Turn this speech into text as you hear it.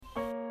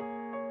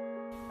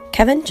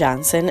Kevin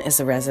Johnson is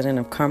a resident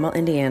of Carmel,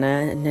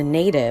 Indiana, and a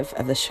native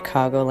of the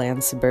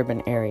Chicagoland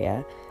suburban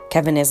area.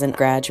 Kevin is a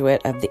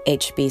graduate of the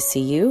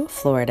HBCU,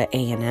 Florida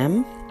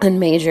A&M, and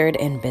majored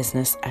in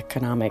business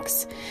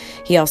economics.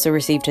 He also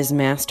received his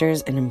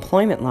master's in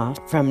employment law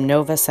from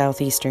Nova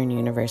Southeastern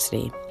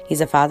University.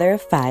 He's a father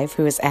of 5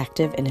 who is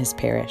active in his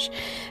parish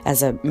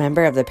as a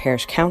member of the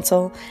parish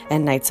council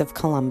and Knights of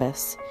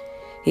Columbus.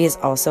 He is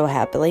also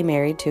happily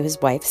married to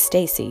his wife,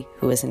 Stacy,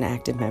 who is an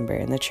active member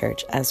in the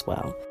church as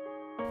well.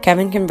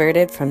 Kevin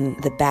converted from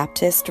the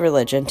Baptist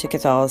religion to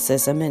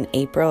Catholicism in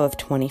April of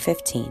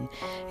 2015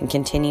 and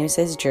continues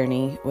his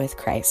journey with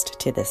Christ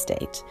to this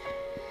date.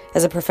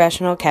 As a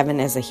professional, Kevin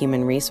is a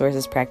human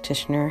resources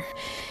practitioner.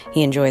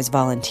 He enjoys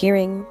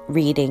volunteering,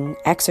 reading,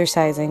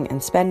 exercising,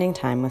 and spending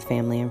time with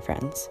family and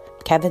friends.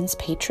 Kevin's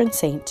patron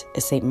saint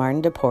is St. Martin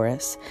de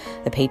Porres,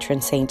 the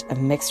patron saint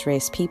of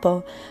mixed-race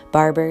people,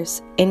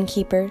 barbers,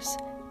 innkeepers,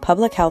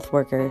 public health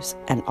workers,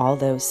 and all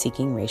those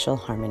seeking racial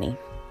harmony.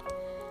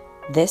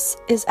 This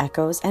is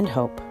Echoes and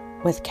Hope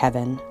with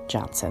Kevin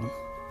Johnson.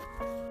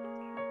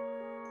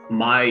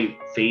 My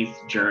faith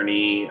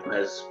journey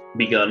has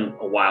begun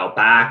a while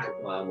back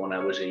when I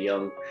was a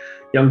young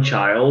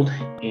child,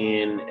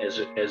 and as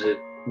it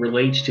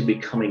relates to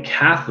becoming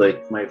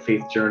Catholic, my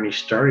faith journey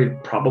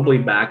started probably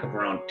back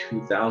around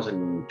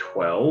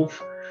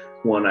 2012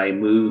 when I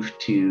moved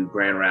to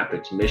Grand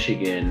Rapids,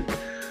 Michigan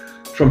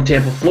from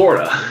Tampa,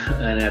 Florida.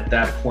 And at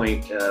that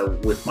point,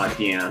 with my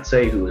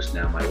fiance, who is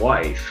now my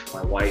wife.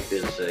 My wife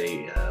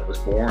was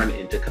born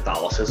into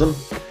Catholicism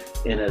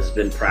and has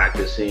been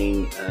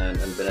practicing and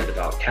been a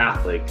devout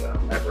Catholic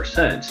ever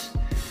since.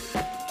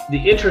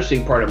 The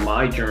interesting part of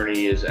my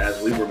journey is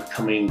as we were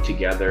coming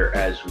together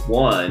as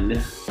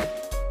one,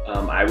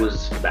 I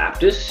was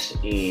Baptist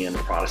and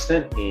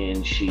Protestant,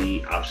 and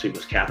she obviously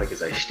was Catholic,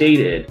 as I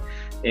stated.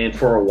 And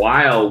for a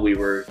while, we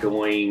were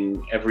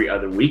going every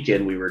other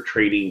weekend. We were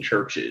trading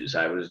churches.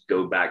 I would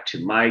go back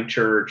to my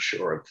church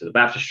or to the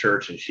Baptist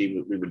church, and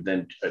we would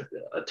then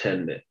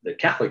attend the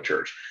Catholic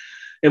church.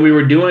 And we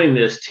were doing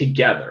this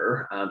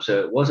together,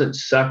 so it wasn't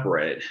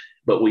separate.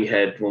 But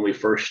when we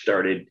first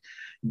started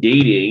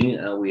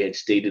dating, we had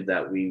stated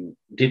that we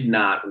did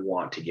not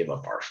want to give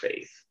up our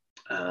faith.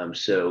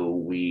 So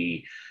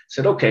we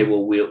said, okay,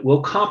 well,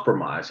 we'll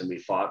compromise, and we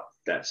thought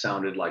that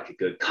sounded like a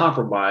good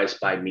compromise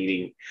by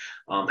meeting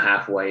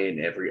halfway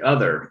in every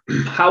other.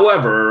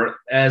 However,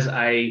 as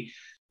I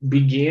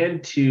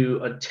began to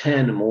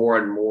attend more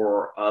and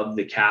more of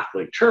the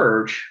Catholic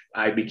Church,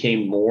 I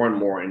became more and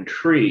more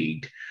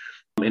intrigued.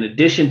 In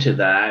addition to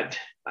that,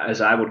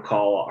 as I would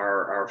call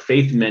our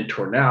faith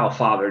mentor now,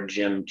 Father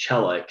Jim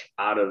Chelik,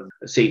 out of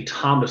St.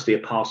 Thomas the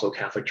Apostle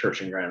Catholic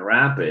Church in Grand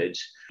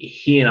Rapids,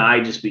 he and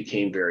I just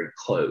became very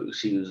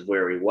close. He was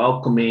very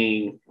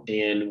welcoming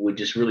and would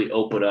just really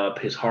open up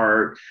his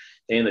heart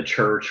and the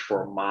church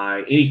for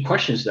any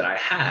questions that I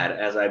had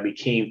as I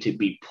became to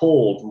be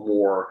pulled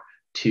more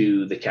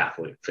to the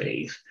Catholic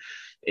faith.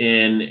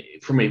 And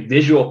from a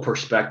visual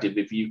perspective,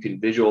 if you can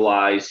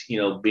visualize,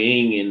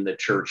 being in the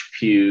church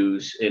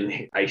pews,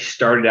 and I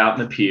started out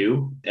in the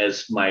pew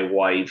as my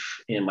wife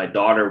and my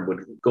daughter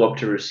would go up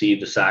to receive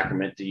the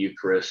sacrament, the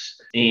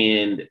Eucharist,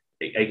 and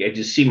I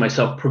just see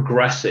myself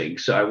progressing.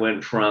 So I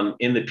went from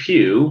in the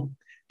pew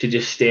to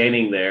just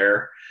standing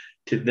there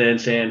to then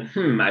saying,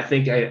 I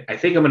think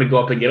I'm going to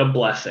go up and get a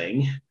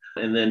blessing,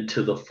 and then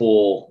to the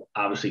full,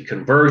 obviously,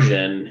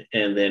 conversion,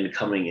 and then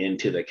coming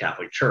into the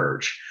Catholic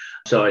Church.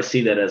 So I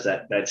see that as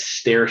that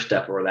stair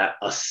step or that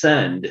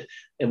ascend,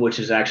 which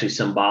is actually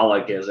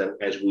symbolic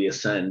as we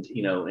ascend,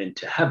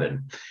 into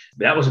heaven.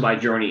 That was my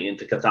journey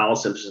into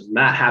Catholicism.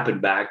 That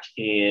happened back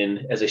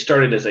as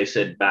I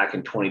said, back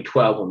in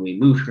 2012 when we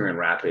moved here in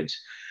Rapids.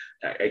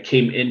 I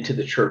came into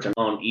the church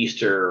on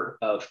Easter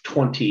of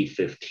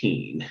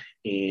 2015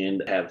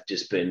 and have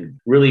just been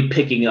really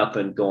picking up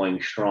and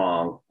going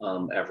strong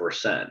ever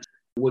since.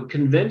 What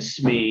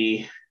convinced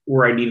me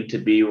where I needed to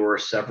be were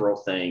several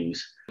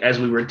things. As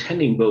we were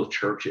attending both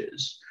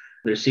churches,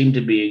 there seemed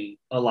to be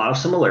a lot of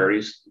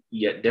similarities,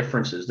 yet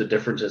differences. The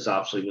differences,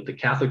 obviously, with the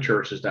Catholic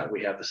Church is that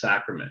we have the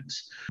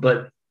sacraments.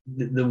 But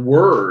the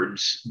word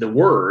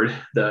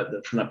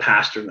from the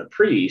pastor and the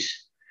priest,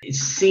 it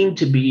seemed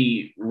to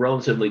be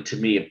relatively, to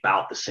me,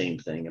 about the same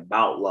thing,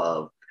 about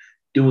love,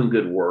 doing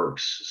good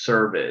works,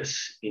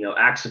 service,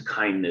 acts of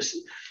kindness,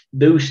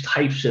 those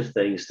types of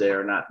things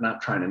there,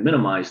 not trying to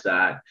minimize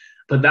that.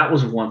 But that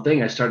was one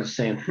thing I started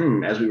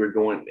saying, as we were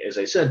going, as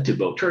I said, to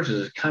both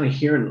churches, kind of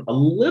hearing a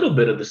little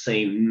bit of the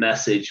same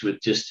message with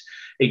just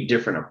a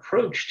different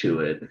approach to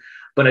it.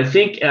 But I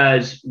think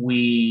as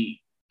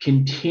we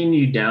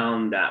continue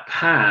down that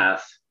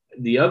path,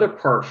 the other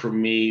part for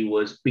me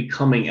was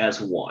becoming as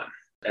one,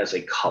 as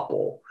a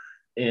couple.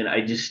 And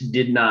I just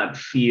did not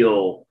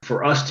feel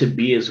for us to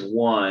be as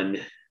one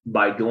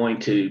by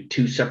going to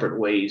two separate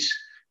ways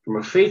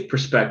from a faith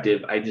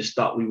perspective. I just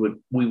thought we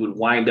would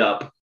wind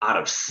up out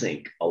of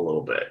sync a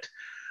little bit.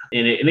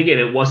 And again,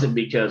 it wasn't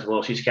because,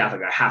 well, she's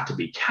Catholic, I have to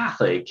be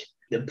Catholic.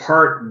 the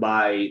part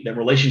by the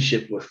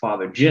relationship with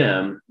Father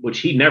Jim, which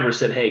he never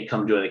said, hey,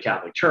 come join the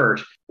Catholic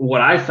Church.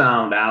 What I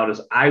found out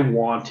is I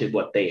wanted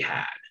what they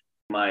had.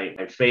 My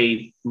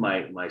faith,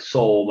 my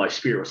soul, my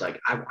spirit was like,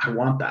 I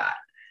want that.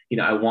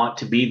 I want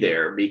to be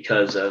there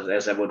because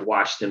as I would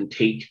watch them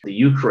take the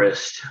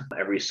Eucharist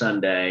every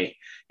Sunday,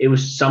 it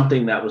was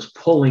something that was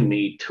pulling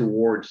me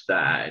towards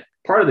that.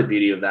 Part of the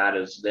beauty of that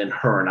is then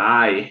her and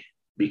I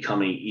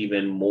becoming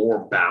even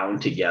more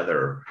bound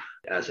together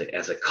as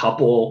a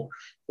couple,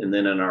 and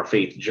then in our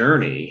faith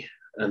journey,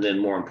 and then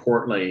more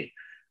importantly,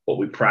 what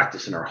we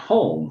practice in our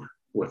home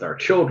with our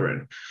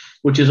children,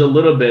 which is a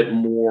little bit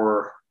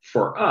more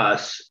for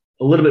us,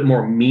 a little bit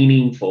more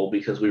meaningful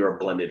because we were a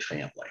blended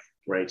family,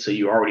 right? So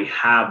you already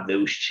have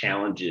those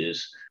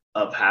challenges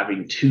of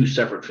having two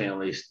separate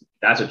families.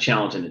 That's a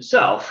challenge in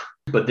itself,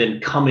 but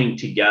then coming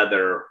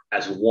together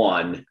as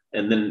one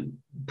and then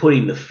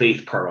putting the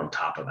faith part on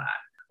top of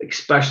that,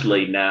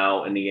 especially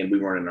now. In the end, we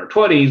weren't in our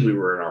 20s, we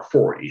were in our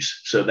 40s.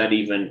 So that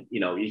even,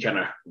 you kind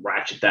of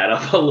ratchet that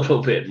up a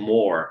little bit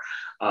more.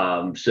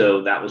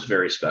 So that was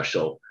very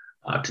special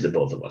to the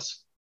both of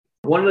us.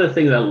 One of the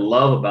things I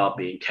love about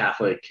being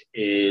Catholic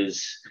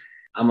is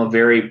I'm a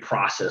very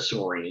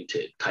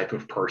process-oriented type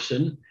of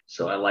person.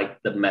 So I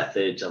like the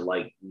methods. I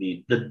like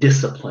the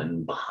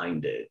discipline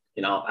behind it.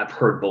 I've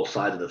heard both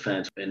sides of the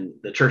fence. And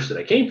the church that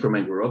I came from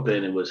and grew up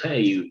in, it was,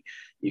 hey, you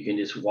can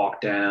just walk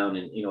down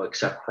and,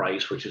 accept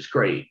Christ, which is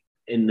great.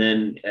 And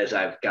then as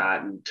I've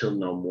gotten to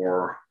know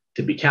more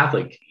to be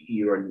Catholic,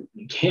 you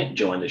can't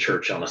join the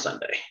church on a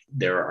Sunday.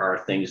 There are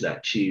things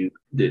that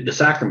the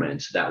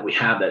sacraments that we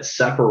have that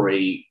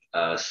separate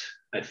us,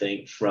 I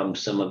think, from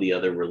some of the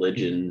other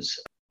religions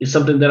is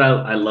something that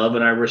I love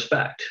and I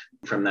respect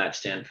from that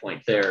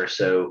standpoint there.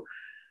 So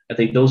I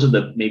think those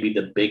are maybe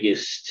the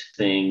biggest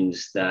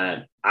things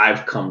that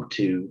I've come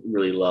to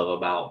really love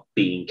about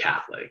being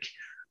Catholic.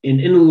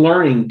 And in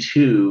learning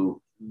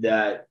too,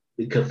 that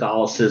the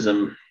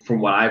Catholicism,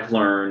 from what I've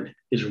learned,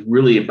 is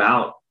really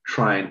about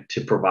trying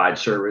to provide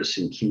service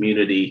and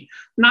community.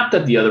 Not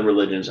that the other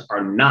religions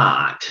are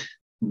not,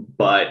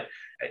 but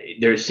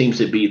there seems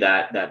to be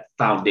that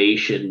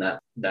foundation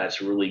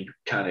that's really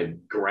kind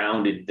of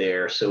grounded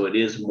there. So it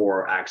is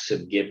more acts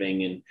of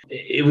giving. And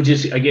it was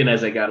just, again,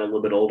 as I got a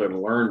little bit older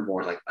and learned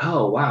more, like,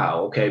 oh,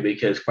 wow, okay.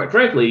 Because quite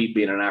frankly,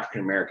 being an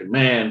African-American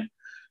man,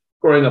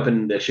 growing up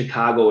in the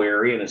Chicago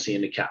area and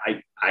seeing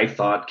I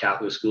thought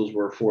Catholic schools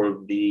were for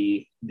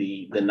the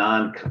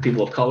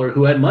non-people of color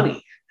who had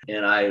money.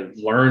 And I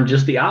learned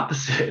just the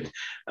opposite,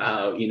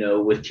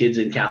 with kids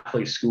in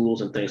Catholic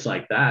schools and things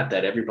like that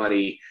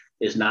everybody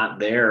is not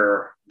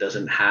there,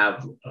 doesn't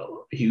have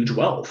huge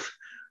wealth.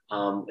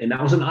 And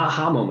that was an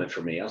aha moment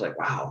for me. I was like,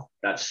 wow,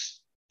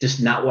 that's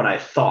just not what I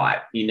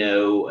thought,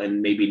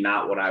 and maybe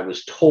not what I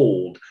was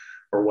told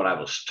or what I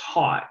was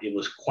taught. It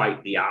was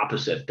quite the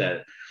opposite,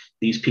 that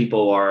these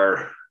people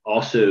are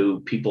also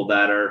people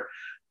that are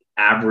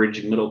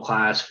average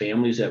middle-class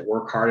families that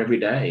work hard every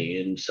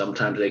day, and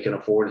sometimes they can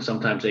afford and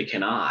sometimes they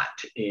cannot.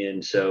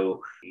 And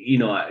so,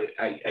 I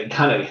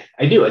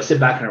sit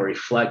back and I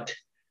reflect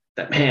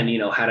that, man,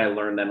 had I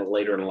learned that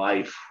later in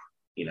life,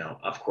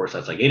 of course,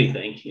 that's like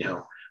anything,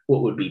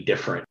 what would be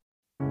different?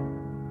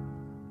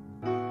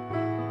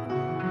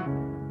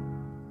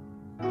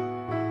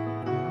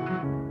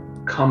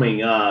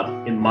 Coming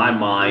up in my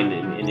mind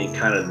and in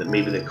kind of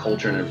maybe the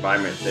culture and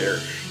environment there,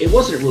 it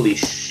wasn't really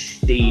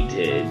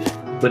stated,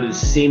 but it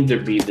seemed to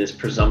be this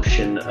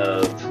presumption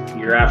of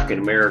you're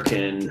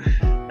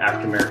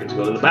African-Americans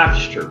go to the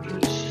Baptist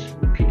churches,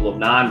 people of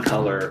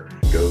non-color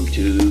go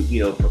to,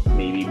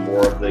 maybe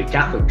more of the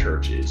Catholic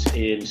churches.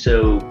 And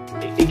so,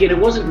 again, it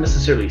wasn't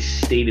necessarily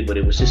stated, but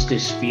it was just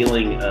this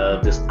feeling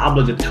of this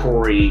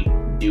obligatory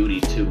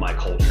duty to my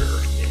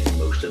culture. And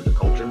most of the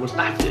culture was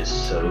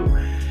Baptist. So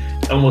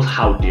almost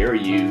how dare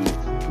you,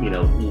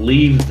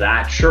 leave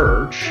that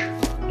church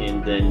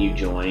and then you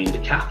join the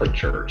Catholic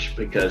Church,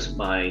 because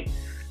my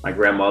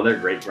grandmother,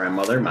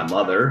 great-grandmother, my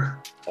mother,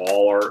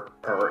 all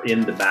are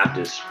in the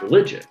Baptist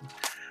religion.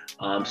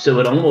 So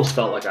it almost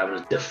felt like I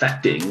was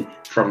defecting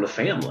from the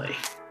family,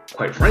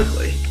 quite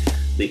frankly,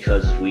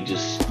 because we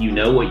just,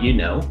 what you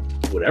know,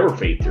 whatever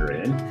faith you're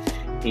in.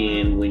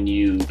 And when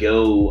you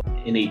go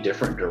in a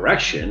different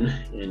direction,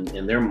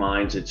 in their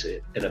minds, it's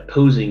an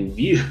opposing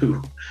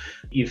view.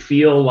 You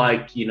feel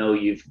like,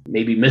 you've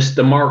maybe missed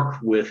the mark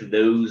with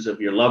those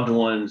of your loved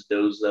ones,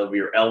 those of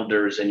your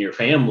elders and your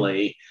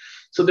family.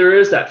 So there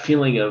is that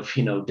feeling of,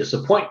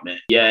 disappointment,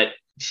 yet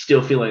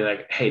still feeling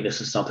like, hey,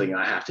 this is something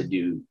I have to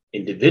do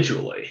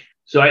individually.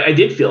 So I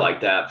did feel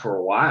like that for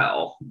a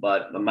while,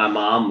 but my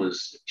mom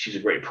she's a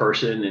great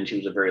person and she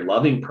was a very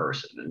loving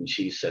person. And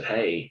she said,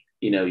 hey,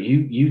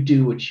 you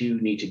do what you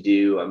need to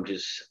do.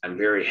 I'm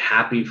very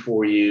happy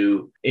for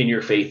you in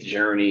your faith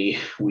journey.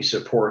 We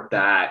support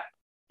that.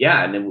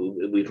 Yeah. And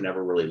then we've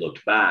never really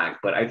looked back.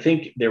 But I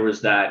think there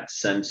was that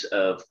sense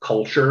of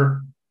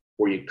culture,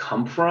 where you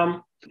come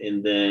from,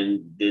 and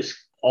then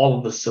all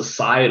of the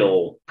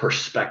societal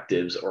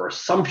perspectives or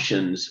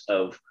assumptions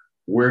of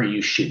where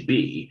you should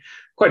be,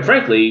 quite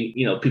frankly,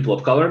 people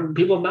of color and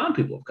people of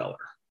non-people of color.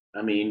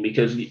 I mean,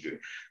 because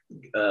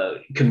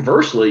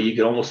conversely, you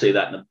could almost say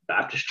that in the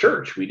Baptist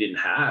church, we didn't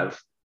have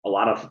a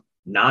lot of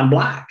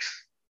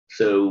non-blacks.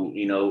 So,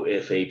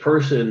 if a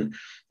person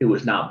who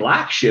was not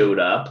black showed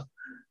up,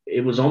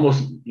 it was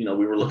almost, we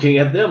were looking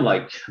at them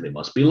like they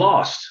must be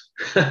lost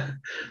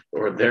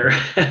or they're,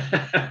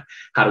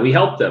 how do we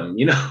help them?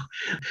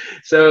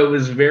 So it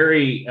was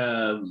very,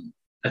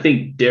 I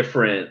think,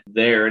 different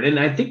there. And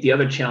I think the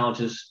other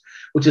challenges,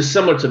 which is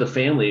similar to the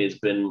family, has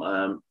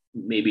been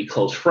maybe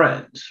close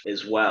friends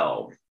as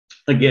well.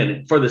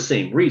 Again, for the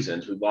same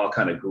reasons, we've all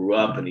kind of grew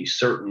up in these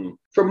certain,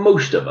 for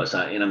most of us,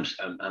 and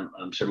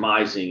I'm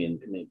surmising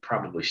and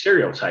probably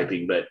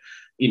stereotyping, but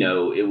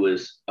it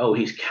was, oh,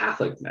 he's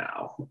Catholic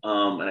now.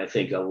 And I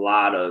think a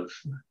lot of,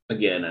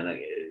 again,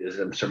 as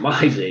I'm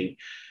surmising,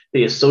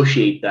 they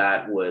associate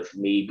that with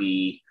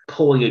maybe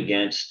pulling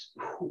against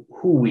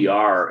who we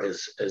are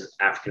as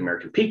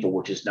African-American people,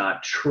 which is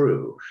not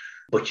true.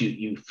 But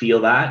you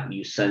feel that,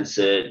 you sense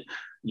it,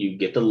 you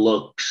get the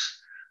looks.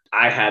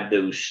 I had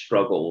those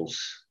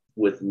struggles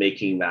with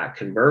making that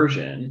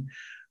conversion.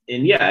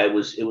 And yeah, it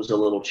was a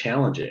little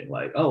challenging.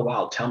 Like, oh,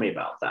 wow, tell me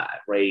about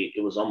that, right?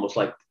 It was almost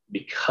like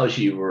because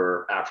you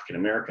were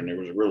African-American, there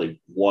was really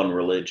one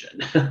religion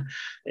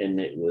and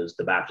it was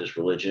the Baptist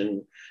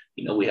religion.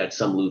 We had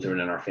some Lutheran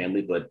in our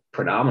family, but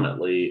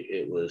predominantly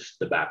it was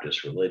the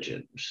Baptist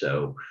religion.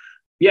 So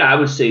yeah, I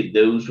would say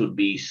those would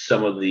be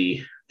some of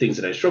the things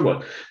that I struggle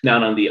with.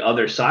 Now, on the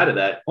other side of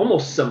that,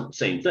 almost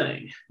same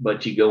thing,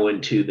 but you go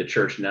into the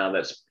church now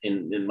that's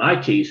in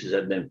my cases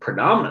have been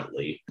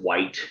predominantly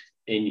white,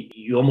 and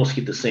you almost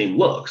get the same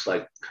looks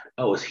like,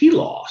 oh, is he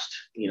lost?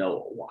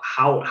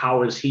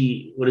 How is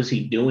he, what is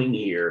he doing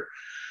here?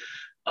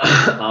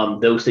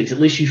 Those things, at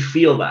least you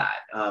feel that.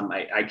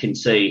 I can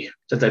say,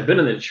 since I've been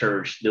in the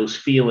church, those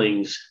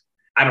feelings,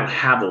 I don't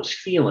have those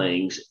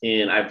feelings.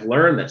 And I've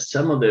learned that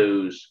some of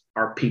those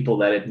are people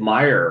that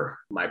admire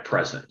my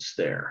presence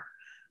there.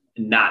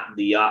 Not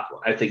the,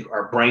 I think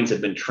our brains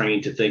have been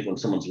trained to think when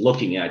someone's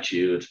looking at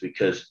you, it's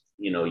because,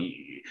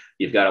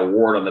 you've got a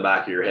wart on the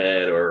back of your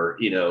head, or,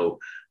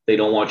 they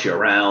don't want you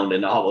around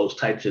and all those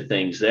types of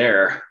things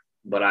there.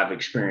 But I've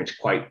experienced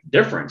quite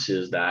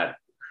differences that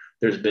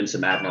there's been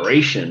some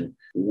admiration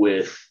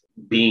with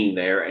being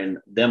there and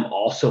them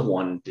also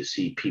wanting to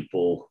see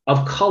people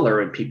of color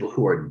and people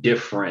who are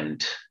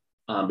different,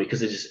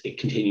 because it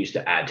continues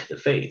to add to the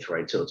faith,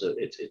 right? So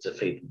it's a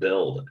faith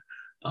build,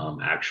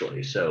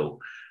 actually. So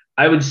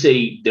I would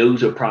say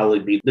those would probably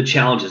be the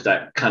challenges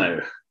that kind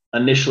of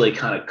initially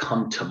kind of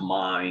come to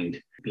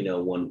mind,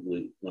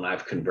 when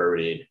I've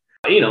converted,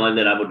 and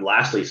then I would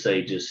lastly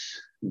say just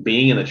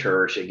being in the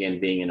church, again,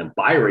 being in a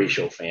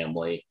biracial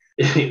family.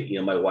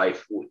 My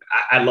wife,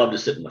 I love to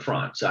sit in the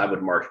front. So I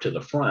would march to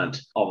the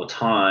front all the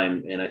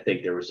time. And I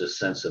think there was this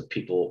sense of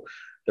people,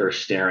 they're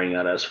staring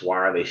at us. Why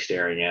are they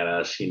staring at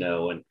us?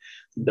 And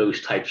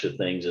those types of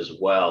things as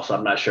well. So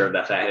I'm not sure if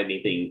that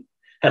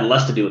had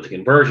less to do with the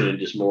conversion and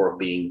just more of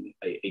being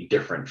a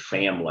different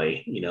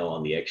family,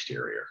 on the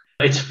exterior.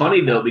 It's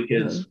funny though,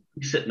 because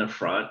we sit in the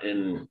front,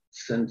 and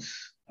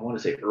since I want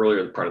to say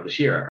earlier part of this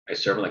year, I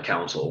serve on the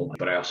council,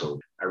 but I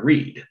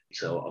read.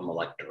 So I'm a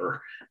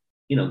lector.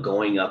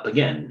 Going up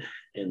again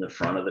in the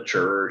front of the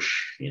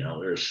church,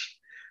 there's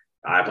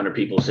 500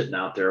 people sitting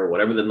out there,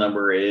 whatever the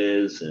number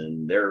is,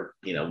 and they're,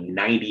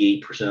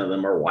 98% of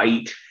them are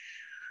white,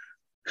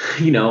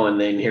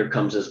 and then here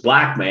comes this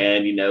black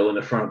man, in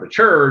the front of the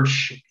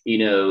church,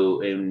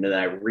 and then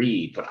I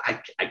read. But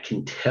I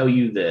can tell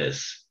you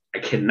this, I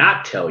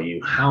cannot tell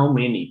you how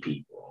many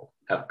people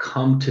have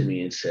come to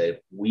me and said,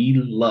 we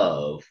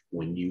love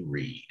when you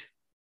read.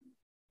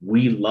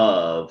 We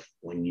love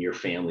when your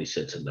family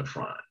sits in the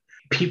front.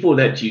 People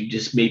that you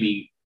just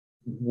maybe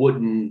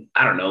wouldn't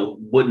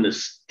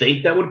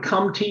think that would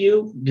come to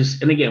you.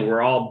 And again,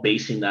 we're all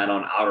basing that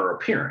on outer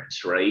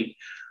appearance, right?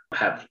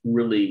 Have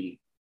really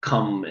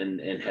come and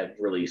have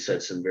really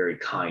said some very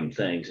kind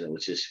things. And it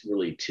was just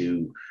really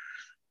to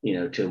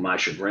my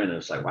chagrin.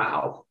 It's like,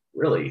 wow,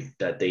 really,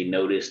 that they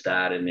notice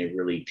that and they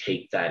really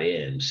take that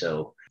in.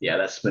 So yeah,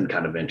 that's been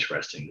kind of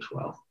interesting as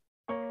well.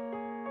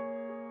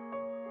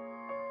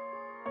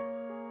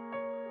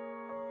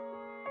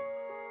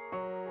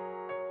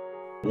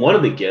 One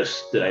of the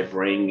gifts that I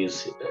bring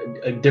is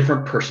a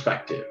different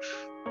perspective.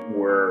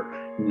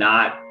 We're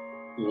not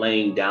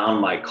laying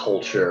down my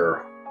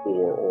culture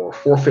or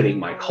forfeiting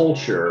my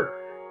culture,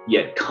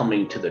 yet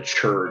coming to the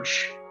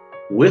church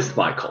with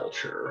my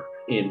culture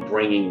and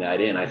bringing that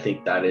in. I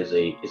think that is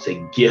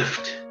a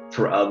gift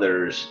for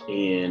others,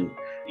 and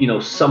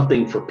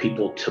something for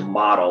people to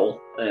model.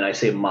 And I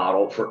say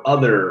model for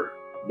other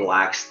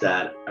Blacks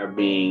that are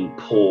being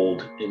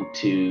pulled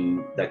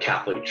into the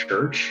Catholic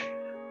Church.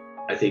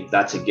 I think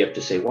that's a gift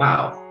to say,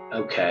 wow,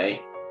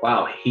 okay,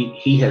 wow,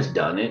 he has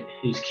done it.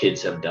 His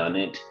kids have done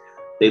it.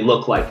 They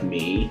look like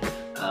me,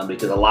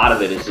 because a lot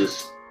of it is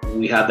just,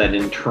 we have that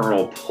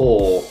internal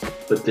pull,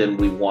 but then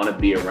we want to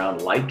be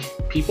around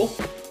like people,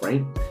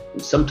 right?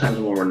 And sometimes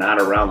when we're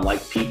not around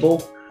like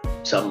people,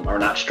 some are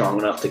not strong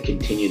enough to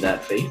continue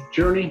that faith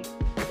journey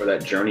or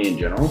that journey in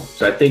general.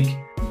 So I think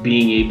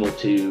being able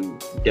to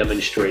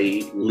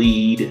demonstrate,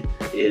 lead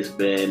has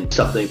been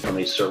something from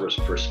a service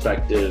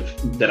perspective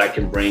that I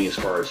can bring as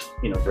far as,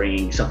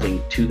 bringing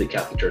something to the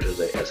Catholic Church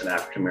as an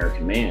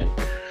African-American man.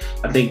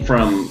 I think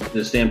from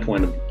the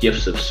standpoint of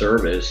gifts of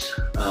service,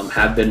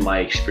 have been my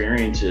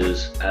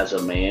experiences as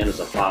a man, as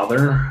a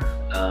father,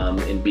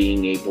 and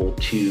being able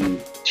to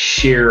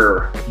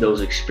share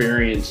those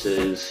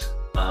experiences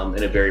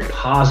in a very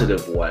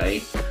positive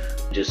way.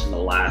 Just in the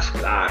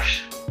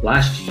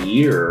last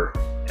year,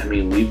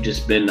 we've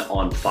just been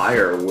on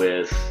fire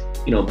with,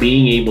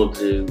 being able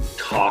to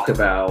talk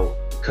about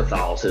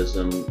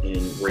Catholicism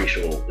and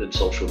racial and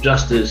social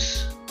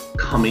justice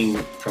coming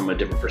from a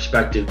different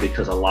perspective,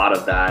 because a lot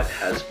of that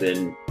has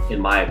been, in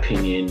my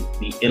opinion,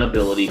 the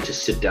inability to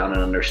sit down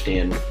and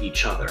understand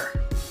each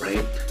other,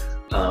 right?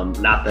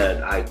 Not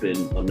that I've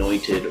been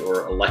anointed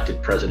or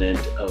elected president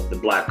of the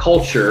Black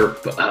culture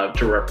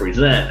to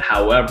represent.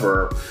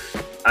 However,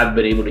 I've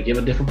been able to give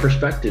a different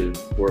perspective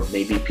where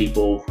maybe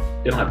people,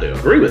 they don't have to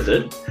agree with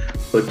it,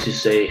 but to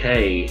say,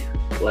 hey,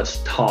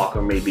 let's talk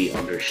or maybe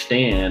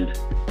understand.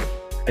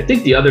 I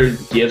think the other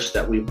gifts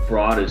that we've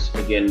brought has,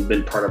 again,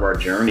 been part of our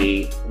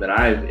journey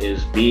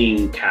is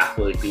being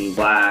Catholic, being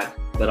Black,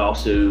 but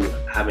also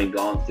having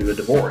gone through a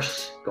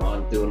divorce,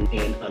 gone through an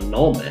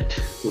annulment,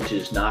 which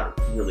is not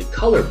really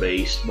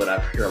color-based, but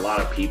I've heard a lot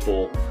of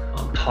people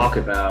talk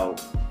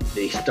about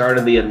they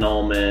started the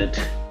annulment,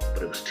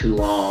 but it was too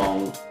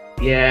long.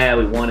 Yeah,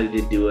 we wanted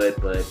to do it,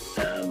 but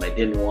I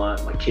didn't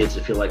want my kids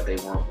to feel like they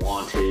weren't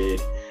wanted.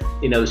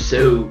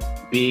 So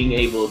being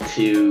able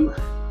to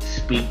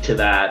speak to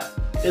that,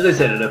 as I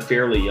said, at a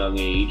fairly young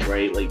age,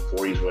 right, late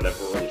 40s,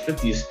 whatever, early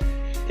 50s,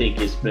 I think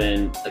has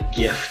been a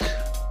gift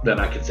that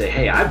I can say,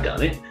 hey, I've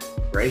done it,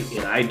 right?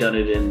 I've done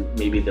it in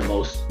maybe the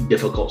most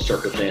difficult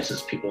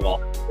circumstances. People all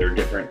have their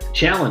different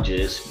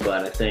challenges,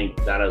 but I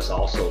think that is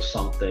also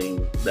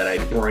something that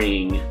I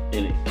bring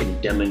and can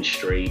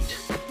demonstrate,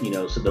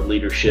 so the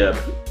leadership,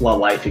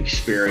 life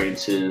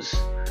experiences,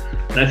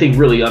 and I think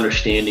really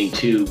understanding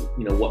too,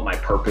 what my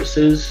purpose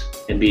is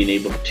and being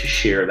able to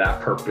share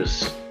that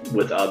purpose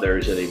with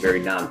others in a very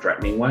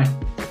non-threatening way.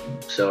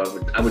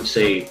 So I would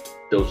say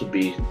those would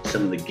be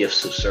some of the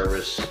gifts of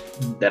service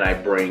that I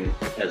bring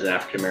as an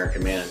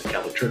African-American man in the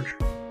Catholic Church.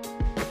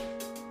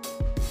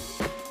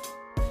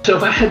 So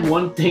if I had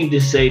one thing to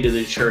say to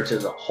the church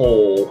as a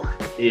whole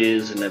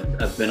is, and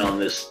I've been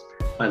on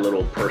my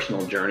little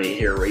personal journey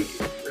here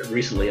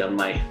recently on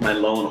my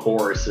lone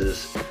horse,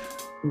 is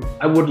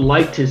I would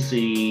like to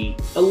see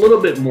a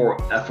little bit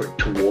more effort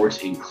towards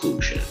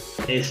inclusion.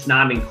 It's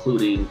not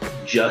including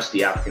just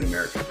the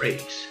African-American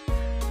race.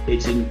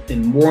 It's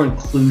in more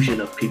inclusion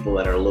of people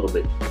that are a little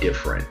bit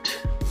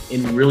different,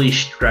 in really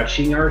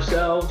stretching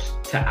ourselves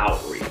to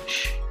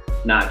outreach,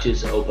 not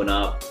just open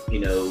up,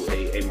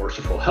 a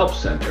Merciful Help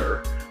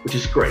Center, which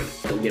is great,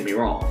 don't get me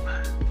wrong.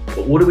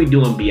 But what are we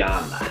doing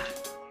beyond that?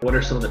 What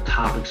are some of the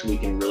topics we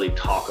can really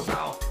talk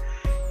about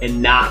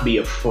and not be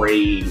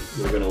afraid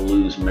we're going to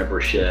lose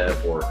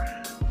membership? Or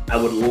I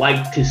would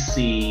like to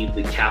see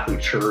the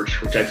Catholic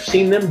Church, which I've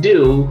seen them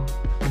do,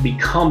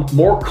 become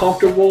more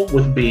comfortable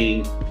with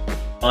being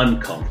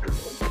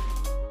uncomfortable.